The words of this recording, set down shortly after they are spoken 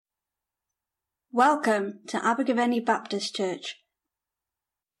Welcome to Abergavenny Baptist Church.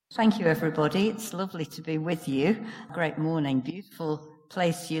 Thank you, everybody. It's lovely to be with you. Great morning. Beautiful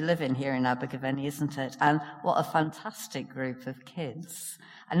place you live in here in Abergavenny, isn't it? And what a fantastic group of kids.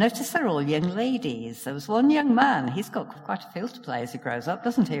 I notice they're all young ladies. There was one young man. He's got quite a field to play as he grows up,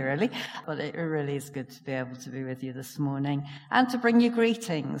 doesn't he, really? But it really is good to be able to be with you this morning and to bring you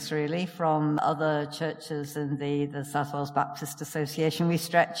greetings, really, from other churches in the South Wales Baptist Association. We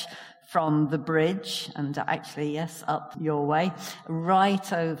stretch from the bridge and actually, yes, up your way,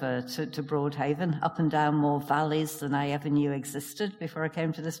 right over to Broadhaven, up and down more valleys than I ever knew existed before I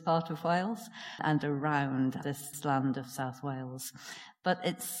came to this part of Wales, and around this land of South Wales. But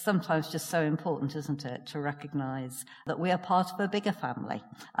it's sometimes just so important, isn't it, to recognise that we are part of a bigger family,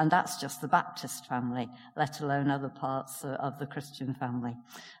 and that's just the Baptist family, let alone other parts of the Christian family,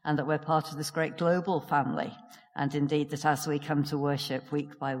 and that we're part of this great global family, and indeed that as we come to worship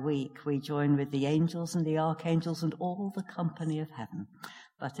week by week, we join with the angels and the archangels and all the company of heaven.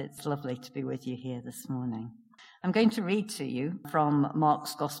 But it's lovely to be with you here this morning. I'm going to read to you from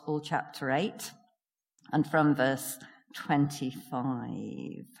Mark's Gospel, chapter 8, and from verse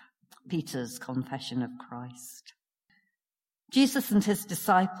 25, Peter's confession of Christ. Jesus and his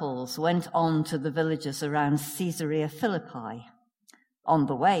disciples went on to the villages around Caesarea Philippi. On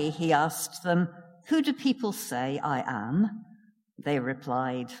the way, he asked them, "Who do people say I am?" They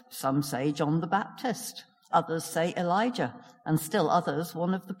replied, "Some say John the Baptist, others say Elijah, and still others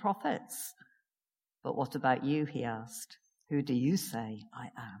one of the prophets." "But what about you?" he asked. "Who do you say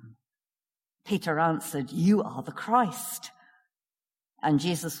I am?" Peter answered, "You are the Christ." And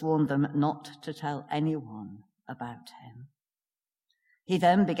Jesus warned them not to tell anyone about him. He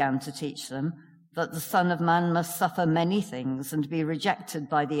then began to teach them that the Son of Man must suffer many things and be rejected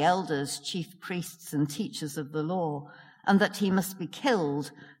by the elders, chief priests, and teachers of the law, and that he must be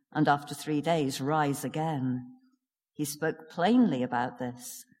killed and after 3 days rise again. He spoke plainly about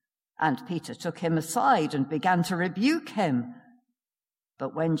this, and Peter took him aside and began to rebuke him.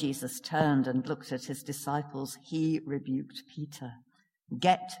 But when Jesus turned and looked at his disciples, he rebuked Peter.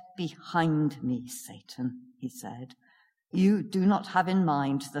 "Get behind me, Satan," he said. "You do not have in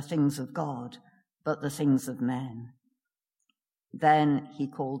mind the things of God, but the things of men." Then he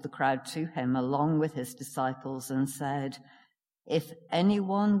called the crowd to him along with his disciples and said, "If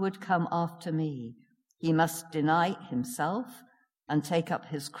anyone would come after me, he must deny himself and take up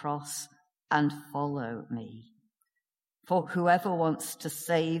his cross and follow me. For whoever wants to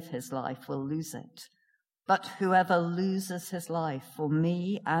save his life will lose it, but whoever loses his life for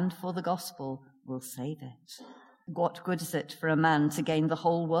me and for the gospel will save it. What good is it for a man to gain the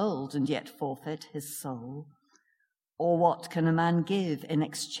whole world and yet forfeit his soul? Or what can a man give in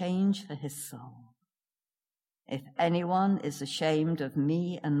exchange for his soul? If anyone is ashamed of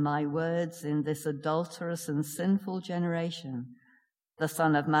me and my words in this adulterous and sinful generation, the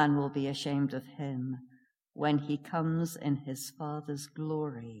Son of Man will be ashamed of him when he comes in his Father's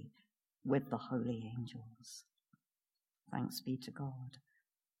glory with the holy angels." Thanks be to God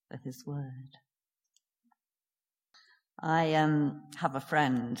for his word. I have a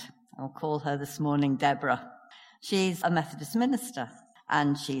friend. I'll call her this morning Deborah. She's a Methodist minister,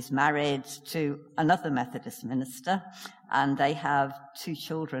 and she's married to another Methodist minister, and they have 2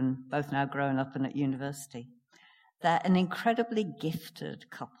 children, both now grown up and at university. They're an incredibly gifted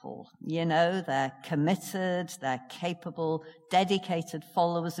couple. You know, they're committed, they're capable, dedicated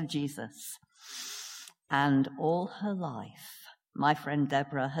followers of Jesus. And all her life, my friend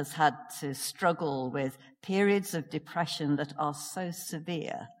Deborah has had to struggle with periods of depression that are so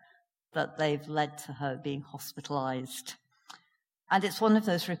severe that they've led to her being hospitalized. And it's one of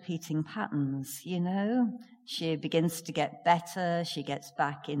those repeating patterns, you know. She begins to get better, she gets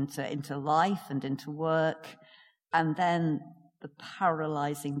back into life and into work, and then the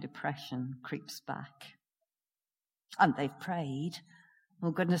paralyzing depression creeps back. And they've prayed.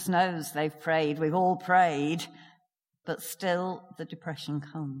 Well, goodness knows they've prayed. We've all prayed. But still the depression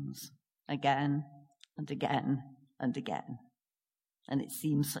comes again and again and again. And it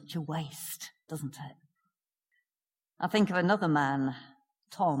seems such a waste, doesn't it? I think of another man,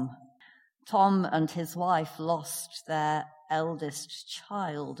 Tom. Tom and his wife lost their eldest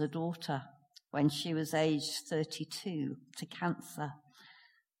child, a daughter, when she was aged 32 to cancer.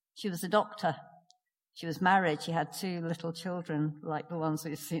 She was a doctor. She was married. She had 2 little children, like the ones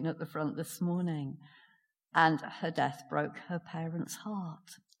we've seen at the front this morning. And her death broke her parents'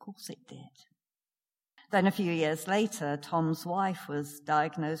 heart. Of course it did. Then a few years later, Tom's wife was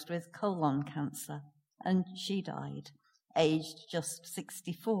diagnosed with colon cancer, and she died, aged just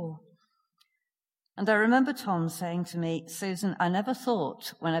 64. And I remember Tom saying to me, Susan, I never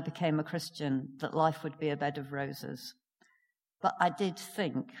thought when I became a Christian that life would be a bed of roses. But I did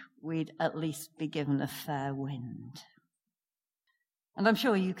think we'd at least be given a fair wind. And I'm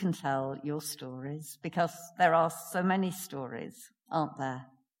sure you can tell your stories, because there are so many stories, aren't there?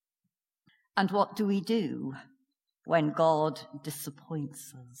 And what do we do when God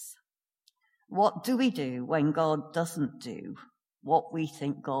disappoints us? What do we do when God doesn't do what we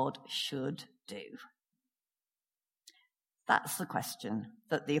think God should do? That's the question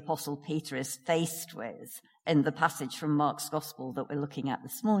that the Apostle Peter is faced with in the passage from Mark's Gospel that we're looking at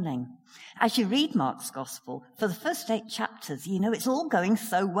this morning. As you read Mark's Gospel, for the first 8 chapters, it's all going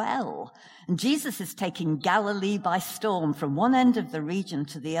so well. And Jesus is taking Galilee by storm from one end of the region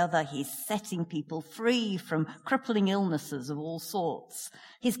to the other. He's setting people free from crippling illnesses of all sorts.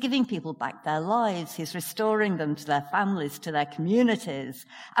 He's giving people back their lives. He's restoring them to their families, to their communities.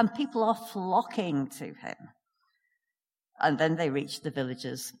 And people are flocking to him. And then they reach the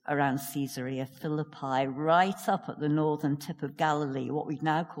villages around Caesarea Philippi, right up at the northern tip of Galilee, what we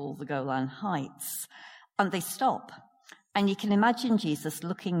now call the Golan Heights. And they stop. And you can imagine Jesus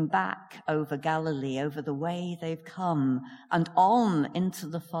looking back over Galilee, over the way they've come, and on into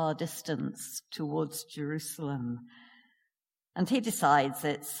the far distance towards Jerusalem. And he decides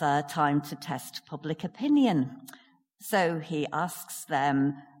it's time to test public opinion. So he asks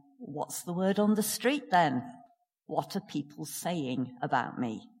them, what's the word on the street then? What are people saying about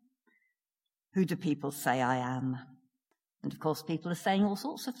me? Who do people say I am? And of course, people are saying all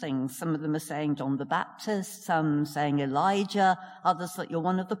sorts of things. Some of them are saying John the Baptist, some saying Elijah, others that you're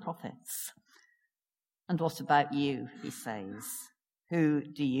one of the prophets. And what about you, he says? Who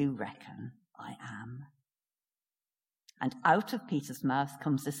do you reckon I am? And out of Peter's mouth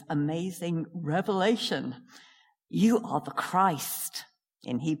comes this amazing revelation. You are the Christ,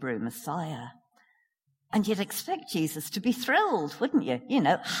 in Hebrew, Messiah. And you'd expect Jesus to be thrilled, wouldn't you?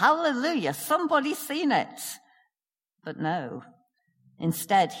 Hallelujah, somebody's seen it. But no.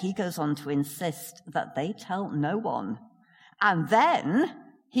 Instead, he goes on to insist that they tell no one. And then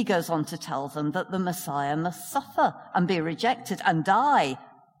he goes on to tell them that the Messiah must suffer and be rejected and die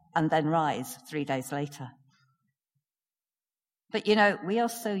and then rise 3 days later. But we are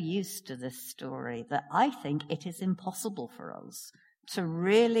so used to this story that I think it is impossible for us to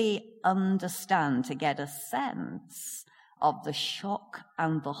really understand, to get a sense of the shock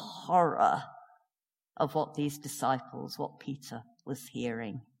and the horror of what these disciples, what Peter was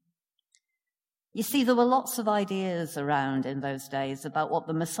hearing. You see, there were lots of ideas around in those days about what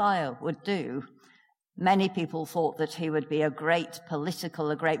the Messiah would do. Many people thought that he would be a great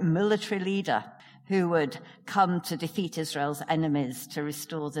military leader who would come to defeat Israel's enemies, to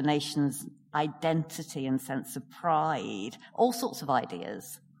restore the nation's identity and sense of pride, all sorts of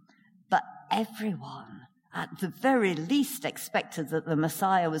ideas. But everyone, at the very least, expected that the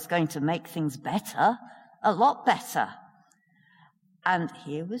Messiah was going to make things better, a lot better. And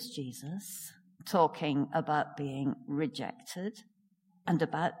here was Jesus talking about being rejected and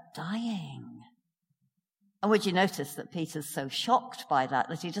about dying. And would you notice that Peter's so shocked by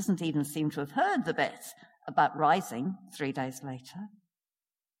that he doesn't even seem to have heard the bit about rising 3 days later?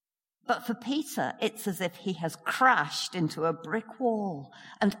 But for Peter, it's as if he has crashed into a brick wall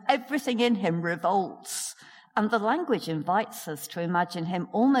and everything in him revolts. And the language invites us to imagine him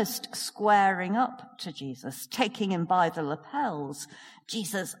almost squaring up to Jesus, taking him by the lapels.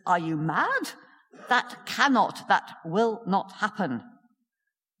 Jesus, are you mad? That will not happen.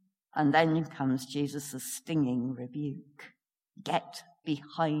 And then comes Jesus' stinging rebuke. Get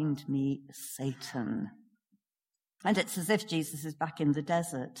behind me, Satan. And it's as if Jesus is back in the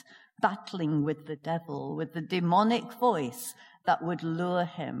desert, battling with the devil, with the demonic voice that would lure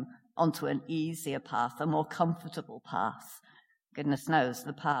him onto an easier path, a more comfortable path. Goodness knows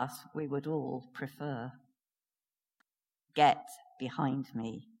the path we would all prefer. Get behind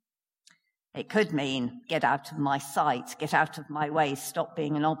me. It could mean get out of my sight, get out of my way, stop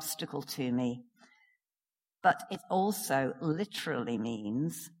being an obstacle to me. But it also literally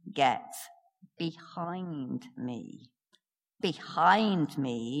means get behind me. Behind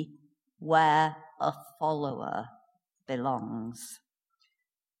me where a follower belongs.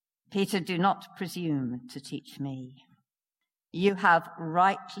 Peter, do not presume to teach me. You have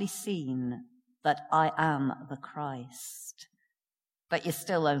rightly seen that I am the Christ. But you're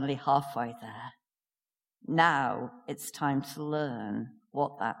still only halfway there. Now it's time to learn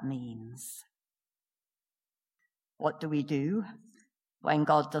what that means. What do we do when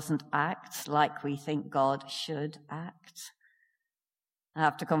God doesn't act like we think God should act? I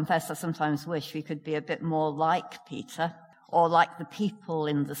have to confess, I sometimes wish we could be a bit more like Peter. or like the people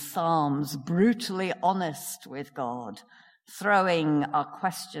in the Psalms, brutally honest with God, throwing our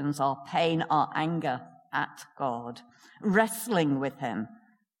questions, our pain, our anger at God, wrestling with him,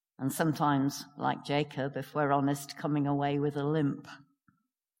 and sometimes, like Jacob, if we're honest, coming away with a limp.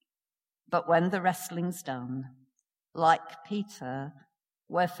 But when the wrestling's done, like Peter,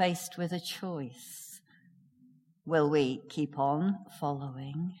 we're faced with a choice. Will we keep on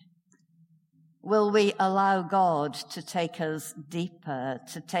following? Will we allow God to take us deeper,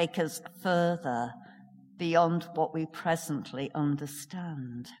 to take us further beyond what we presently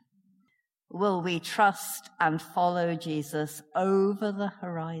understand? Will we trust and follow Jesus over the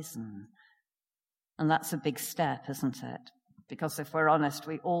horizon? And that's a big step, isn't it? Because if we're honest,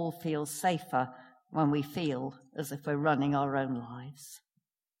 we all feel safer when we feel as if we're running our own lives.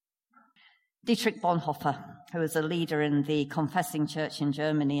 Dietrich Bonhoeffer, who was a leader in the Confessing Church in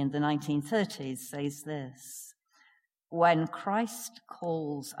Germany in the 1930s, says this: "When Christ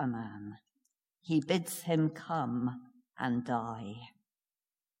calls a man, he bids him come and die."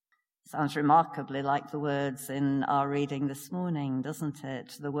 Sounds remarkably like the words in our reading this morning, doesn't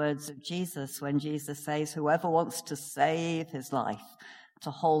it? The words of Jesus when Jesus says, "Whoever wants to save his life, to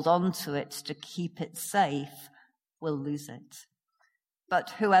hold on to it, to keep it safe, will lose it.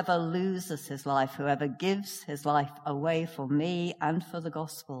 But whoever loses his life, whoever gives his life away for me and for the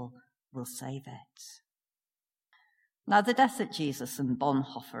gospel, will save it." Now, the death that Jesus and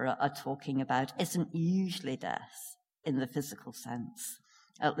Bonhoeffer are talking about isn't usually death in the physical sense,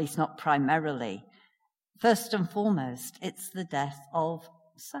 at least not primarily. First and foremost, it's the death of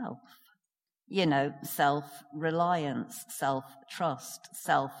self. You know, self-reliance, self-trust,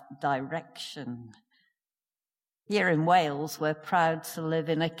 self-direction. Here in Wales, we're proud to live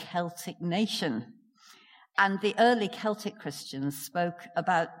in a Celtic nation. And the early Celtic Christians spoke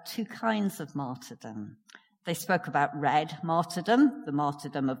about two kinds of martyrdom. They spoke about red martyrdom, the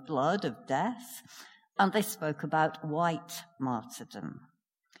martyrdom of blood, of death, and they spoke about white martyrdom,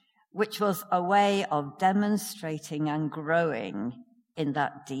 which was a way of demonstrating and growing in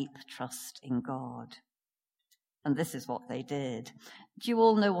that deep trust in God. And this is what they did. Do you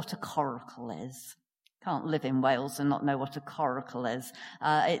all know what a coracle is? Can't live in Wales and not know what a coracle is.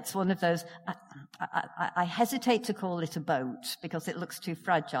 It's one of those, I hesitate to call it a boat because it looks too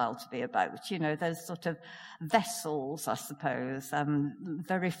fragile to be a boat. You know, those sort of vessels, I suppose,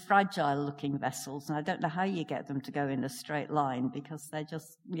 very fragile looking vessels. And I don't know how you get them to go in a straight line because they're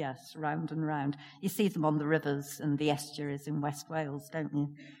just, yes, round and round. You see them on the rivers and the estuaries in West Wales, don't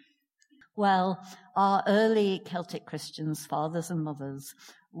you? Well, our early Celtic Christians, fathers and mothers,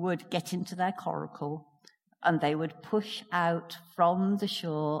 would get into their coracle and they would push out from the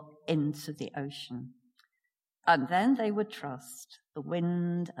shore into the ocean. And then they would trust the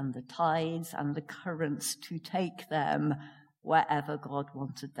wind and the tides and the currents to take them wherever God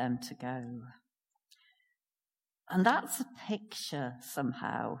wanted them to go. And that's a picture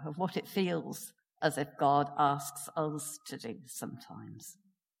somehow of what it feels as if God asks us to do sometimes.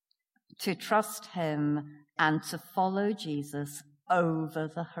 To trust him and to follow Jesus over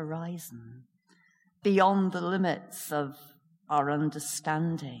the horizon, beyond the limits of our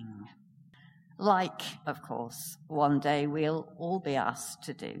understanding. Like, of course, one day we'll all be asked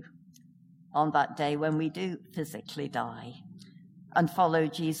to do, on that day when we do physically die, and follow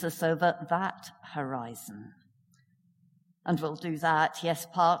Jesus over that horizon. And we'll do that, yes,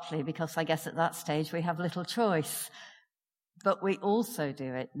 partly because I guess at that stage we have little choice. But we also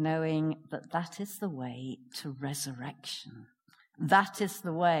do it knowing that that is the way to resurrection. That is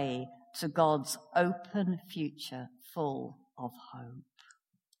the way to God's open future full of hope.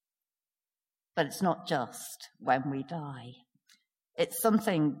 But it's not just when we die. It's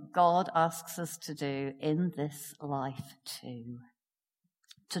something God asks us to do in this life too.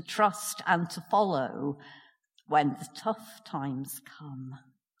 To trust and to follow when the tough times come.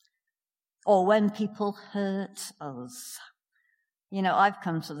 Or when people hurt us. You know, I've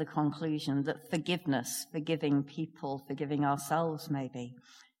come to the conclusion that forgiveness, forgiving people, forgiving ourselves maybe,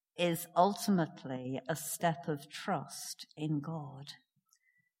 is ultimately a step of trust in God.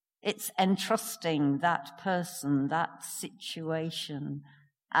 It's entrusting that person, that situation,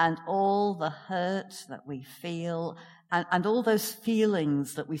 and all the hurt that we feel, and all those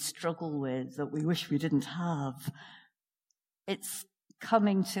feelings that we struggle with, that we wish we didn't have. It's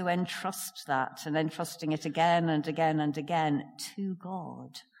coming to entrust that and entrusting it again and again and again to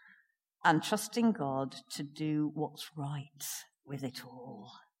God, and trusting God to do what's right with it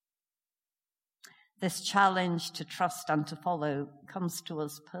all. This challenge to trust and to follow comes to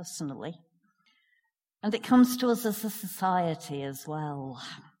us personally, and it comes to us as a society as well.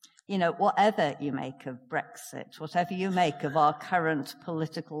 whatever you make of Brexit, whatever you make of our current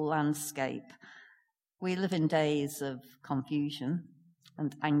political landscape, we live in days of confusion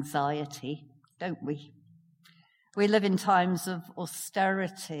and anxiety, don't we? We live in times of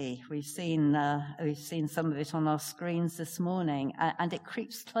austerity. We've seen some of it on our screens this morning, and it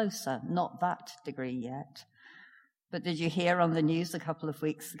creeps closer, not that degree yet. But did you hear on the news a couple of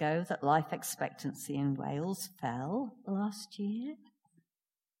weeks ago that life expectancy in Wales fell last year?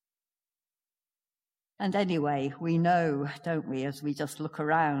 And anyway, we know, don't we, as we just look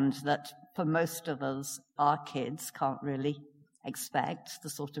around, that for most of us, our kids can't really expect the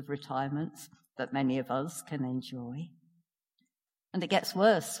sort of retirements that many of us can enjoy. And it gets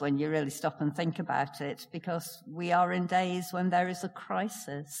worse when you really stop and think about it, because we are in days when there is a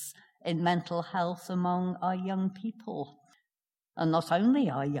crisis in mental health among our young people. And not only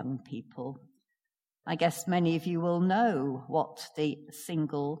our young people. I guess many of you will know what the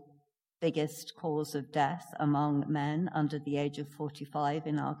single biggest cause of death among men under the age of 45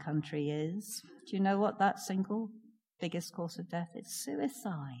 in our country is. Do you know what that single biggest cause of death is?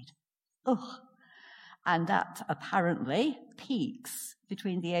 Suicide. Ugh. And that apparently peaks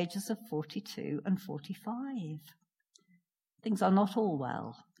between the ages of 42 and 45. Things are not all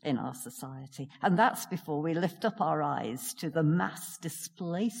well in our society. And that's before we lift up our eyes to the mass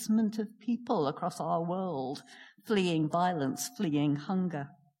displacement of people across our world, fleeing violence, fleeing hunger.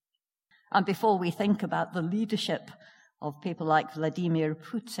 And before we think about the leadership of people like Vladimir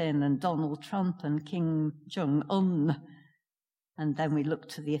Putin and Donald Trump and Kim Jong-un, and then we look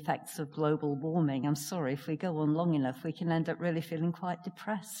to the effects of global warming. I'm sorry, if we go on long enough, we can end up really feeling quite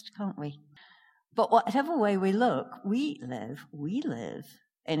depressed, can't we? But whatever way we look, we live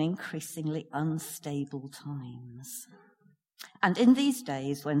in increasingly unstable times. And in these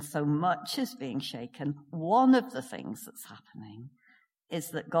days when so much is being shaken, one of the things that's happening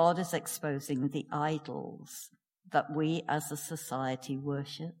is that God is exposing the idols that we as a society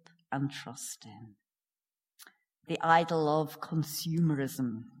worship and trust in. The idol of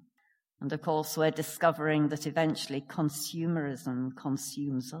consumerism. And of course, we're discovering that eventually consumerism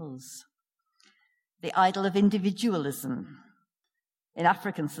consumes us. The idol of individualism. In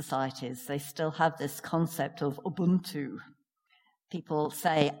African societies, they still have this concept of Ubuntu. People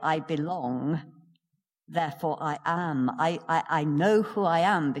say, I belong, therefore I am. I know who I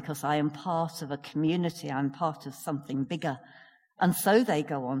am because I am part of a community. I'm part of something bigger. And so they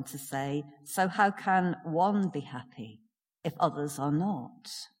go on to say, so how can one be happy if others are not?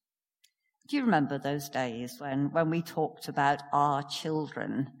 Do you remember those days when we talked about our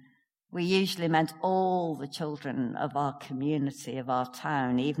children? We usually meant all the children of our community, of our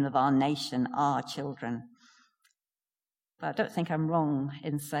town, even of our nation, our children. But I don't think I'm wrong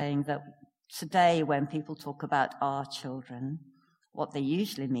in saying that today when people talk about our children, what they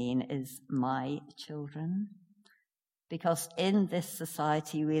usually mean is my children. Because in this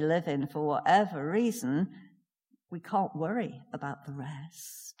society we live in, for whatever reason, we can't worry about the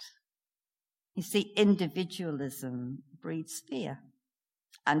rest. You see, individualism breeds fear.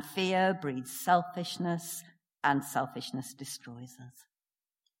 And fear breeds selfishness, and selfishness destroys us.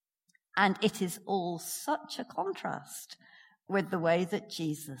 And it is all such a contrast with the way that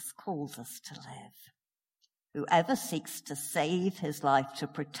Jesus calls us to live. Whoever seeks to save his life, to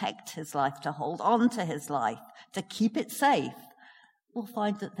protect his life, to hold on to his life, to keep it safe, will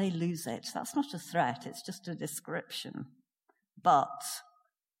find that they lose it. That's not a threat, it's just a description. But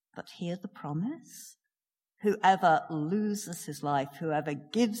hear the promise. Whoever loses his life, whoever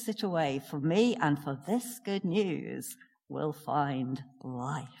gives it away for me and for this good news, will find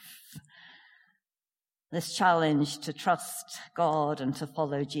life. This challenge to trust God and to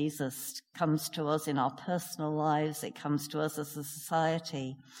follow Jesus comes to us in our personal lives. It comes to us as a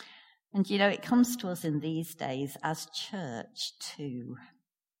society. And, it comes to us in these days as church too.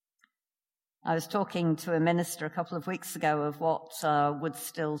 I was talking to a minister a couple of weeks ago of what would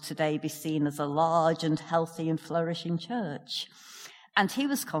still today be seen as a large and healthy and flourishing church. And he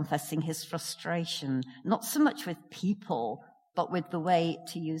was confessing his frustration, not so much with people, but with the way,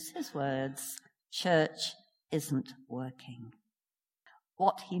 to use his words, church isn't working.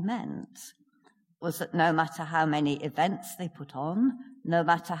 What he meant was that no matter how many events they put on, no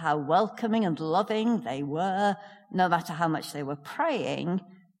matter how welcoming and loving they were, no matter how much they were praying,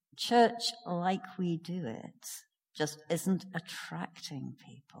 church like we do it just isn't attracting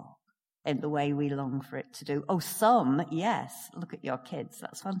people in the way we long for it to do. Oh, some, yes, look at your kids,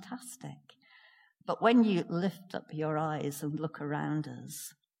 that's fantastic. But when you lift up your eyes and look around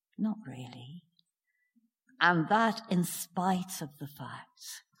us, not really. And that in spite of the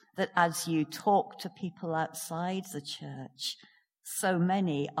fact that as you talk to people outside the church, so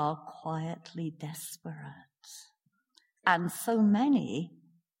many are quietly desperate. And so many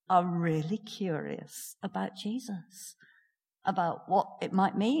are really curious about Jesus, about what it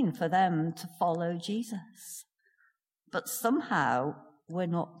might mean for them to follow Jesus. But somehow we're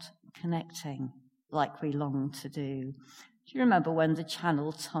not connecting like we long to do. Do you remember when the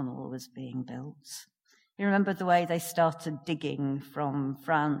Channel Tunnel was being built? You remember the way they started digging from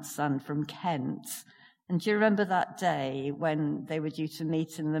France and from Kent? And do you remember that day when they were due to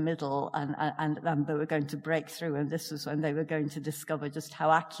meet in the middle and they were going to break through, and this was when they were going to discover just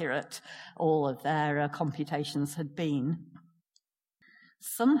how accurate all of their computations had been?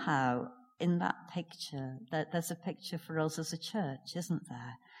 Somehow, in that picture, there's a picture for us as a church, isn't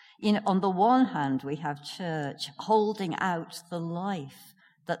there? You know, on the one hand, we have church holding out the life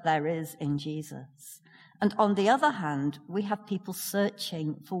that there is in Jesus. And on the other hand, we have people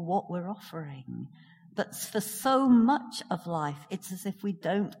searching for what we're offering. But for so much of life, it's as if we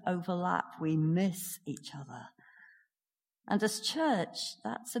don't overlap, we miss each other. And as church,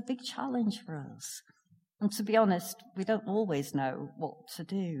 that's a big challenge for us. And to be honest, we don't always know what to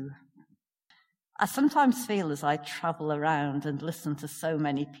do. I sometimes feel as I travel around and listen to so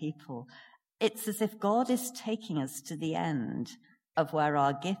many people, it's as if God is taking us to the end of where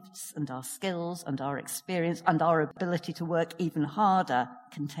our gifts and our skills and our experience and our ability to work even harder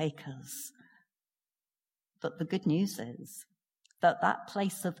can take us. But the good news is that that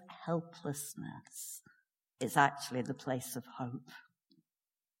place of helplessness is actually the place of hope.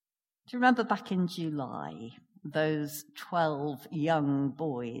 Do you remember back in July, those 12 young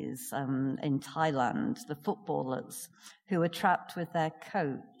boys in Thailand, the footballers, who were trapped with their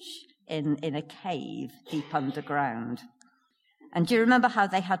coach in a cave deep underground? And do you remember how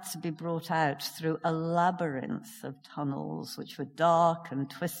they had to be brought out through a labyrinth of tunnels which were dark and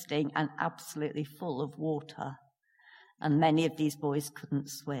twisting and absolutely full of water? And many of these boys couldn't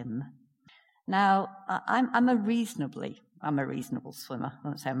swim. Now, I'm a reasonable swimmer. I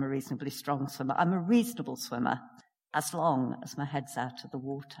won't say I'm a reasonably strong swimmer. I'm a reasonable swimmer as long as my head's out of the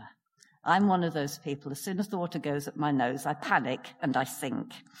water. I'm one of those people, as soon as the water goes at my nose, I panic and I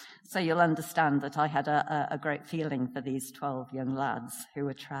sink. So you'll understand that I had a great feeling for these 12 young lads who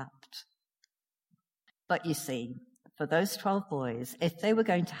were trapped. But you see, for those 12 boys, if they were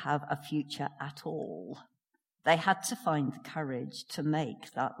going to have a future at all, they had to find the courage to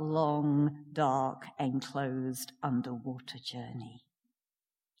make that long, dark, enclosed underwater journey.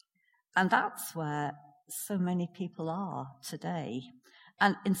 And that's where so many people are today.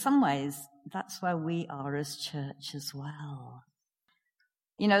 And in some ways, that's where we are as church as well.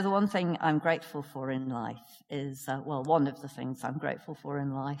 You know, the one thing I'm grateful for in life is, one of the things I'm grateful for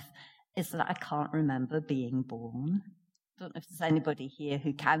in life is that I can't remember being born. I don't know if there's anybody here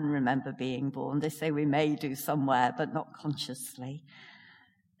who can remember being born. They say we may do somewhere, but not consciously.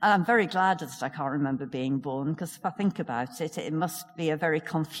 And I'm very glad that I can't remember being born, because if I think about it, it must be a very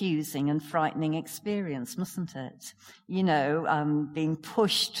confusing and frightening experience, mustn't it? You know, being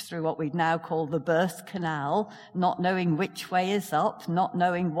pushed through what we now call the birth canal, not knowing which way is up, not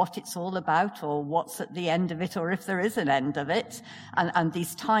knowing what it's all about or what's at the end of it or if there is an end of it. And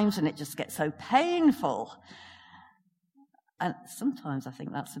these times when it just gets so painful. And sometimes I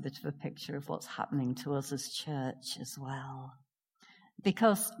think that's a bit of a picture of what's happening to us as church as well.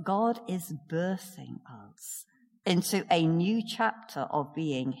 Because God is birthing us into a new chapter of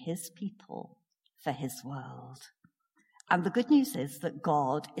being his people for his world. And the good news is that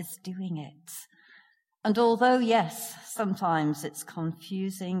God is doing it. And although, yes, sometimes it's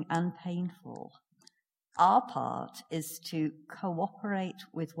confusing and painful, our part is to cooperate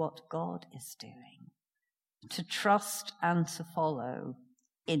with what God is doing, to trust and to follow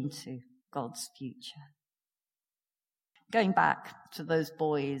into God's future. Going back to those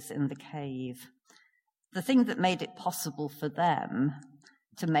boys in the cave, the thing that made it possible for them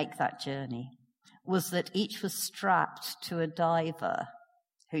to make that journey was that each was strapped to a diver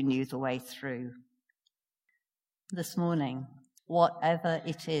who knew the way through. This morning, whatever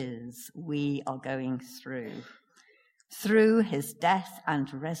it is we are going through his death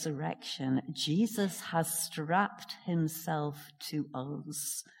and resurrection, Jesus has strapped himself to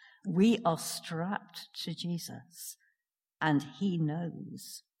us. We are strapped to Jesus. And he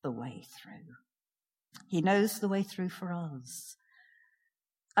knows the way through. He knows the way through for us.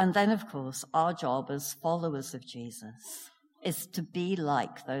 And then, of course, our job as followers of Jesus is to be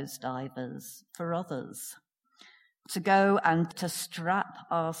like those divers for others, to go and to strap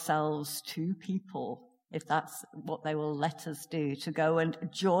ourselves to people if that's what they will let us do, to go and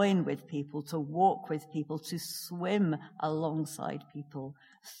join with people, to walk with people, to swim alongside people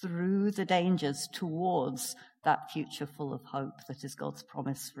through the dangers towards that future full of hope that is God's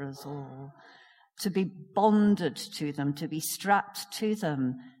promise for us all. To be bonded to them, to be strapped to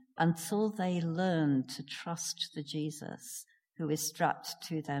them until they learn to trust the Jesus who is strapped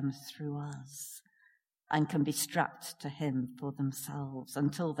to them through us and can be strapped to him for themselves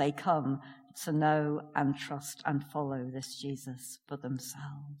until they come to know and trust and follow this Jesus for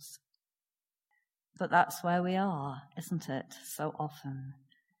themselves. But that's where we are, isn't it, so often?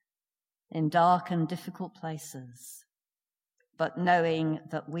 In dark and difficult places, but knowing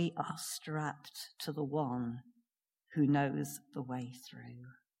that we are strapped to the one who knows the way through.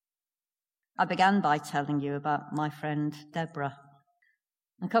 I began by telling you about my friend Deborah.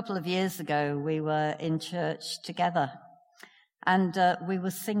 A couple of years ago, we were in church together, and we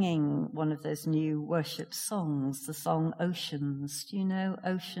were singing one of those new worship songs, the song Oceans. Do you know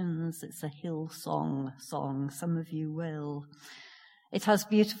Oceans? It's a Hillsong song. Some of you will. It has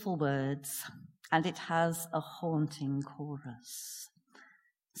beautiful words, and it has a haunting chorus.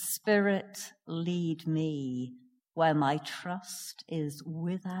 Spirit, lead me where my trust is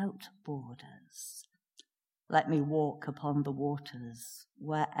without borders. Let me walk upon the waters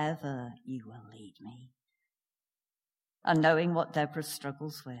wherever you will lead me. And knowing what Deborah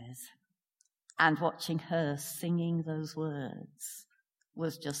struggles with and watching her singing those words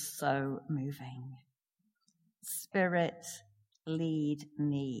was just so moving. Spirit, lead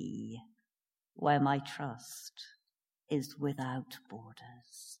me where my trust is without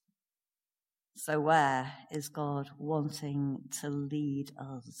borders. So where is God wanting to lead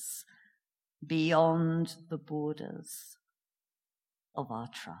us beyond the borders of our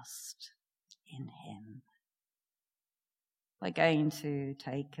trust in him? We're going to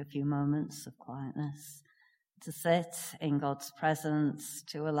take a few moments of quietness to sit in God's presence,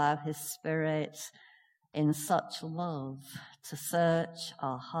 to allow his Spirit in such love to search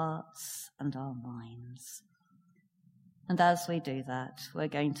our hearts and our minds. And as we do that, we're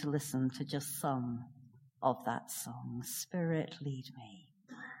going to listen to just some of that song, Spirit, lead me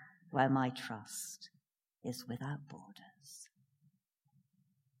where my trust is without borders.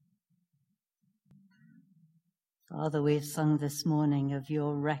 Father, we've sung this morning of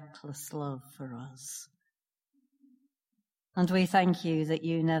your reckless love for us. And we thank you that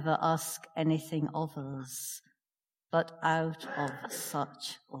you never ask anything of us, but out of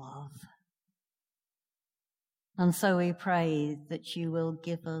such love. And so we pray that you will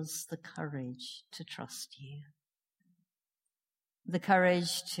give us the courage to trust you, the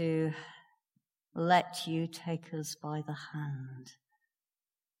courage to let you take us by the hand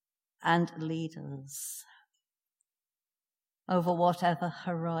and lead us over whatever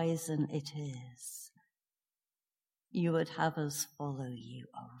horizon it is you would have us follow you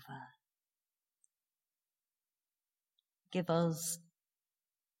over. Give us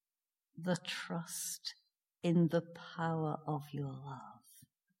the trust in the power of your love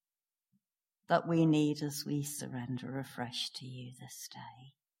that we need as we surrender afresh to you this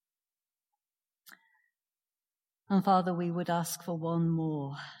day. And Father, we would ask for one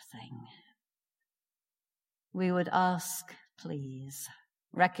more thing. We would ask, please,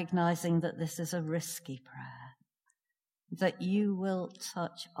 recognizing that this is a risky prayer, that you will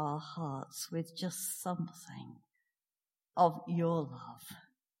touch our hearts with just something of your love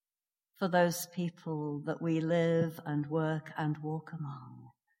for those people that we live and work and walk among,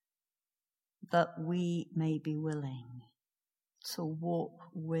 that we may be willing to walk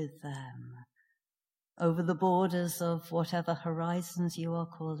with them over the borders of whatever horizons you are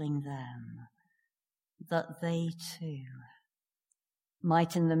calling them, that they too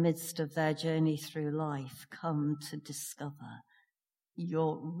might in the midst of their journey through life come to discover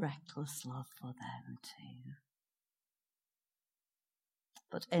your reckless love for them too.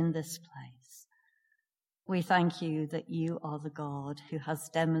 But in this place, we thank you that you are the God who has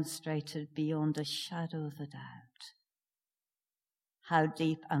demonstrated beyond a shadow of a doubt how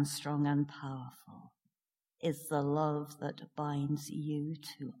deep and strong and powerful is the love that binds you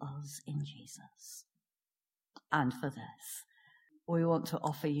to us in Jesus. And for this, we want to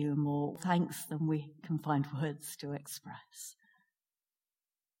offer you more thanks than we can find words to express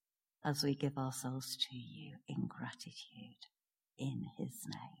as we give ourselves to you in gratitude in his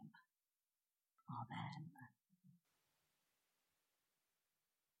name. Amen.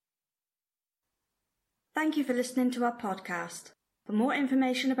 Thank you for listening to our podcast. For more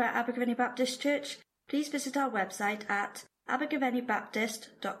information about Abergavenny Baptist Church, please visit our website at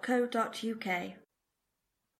abergavennybaptist.co.uk.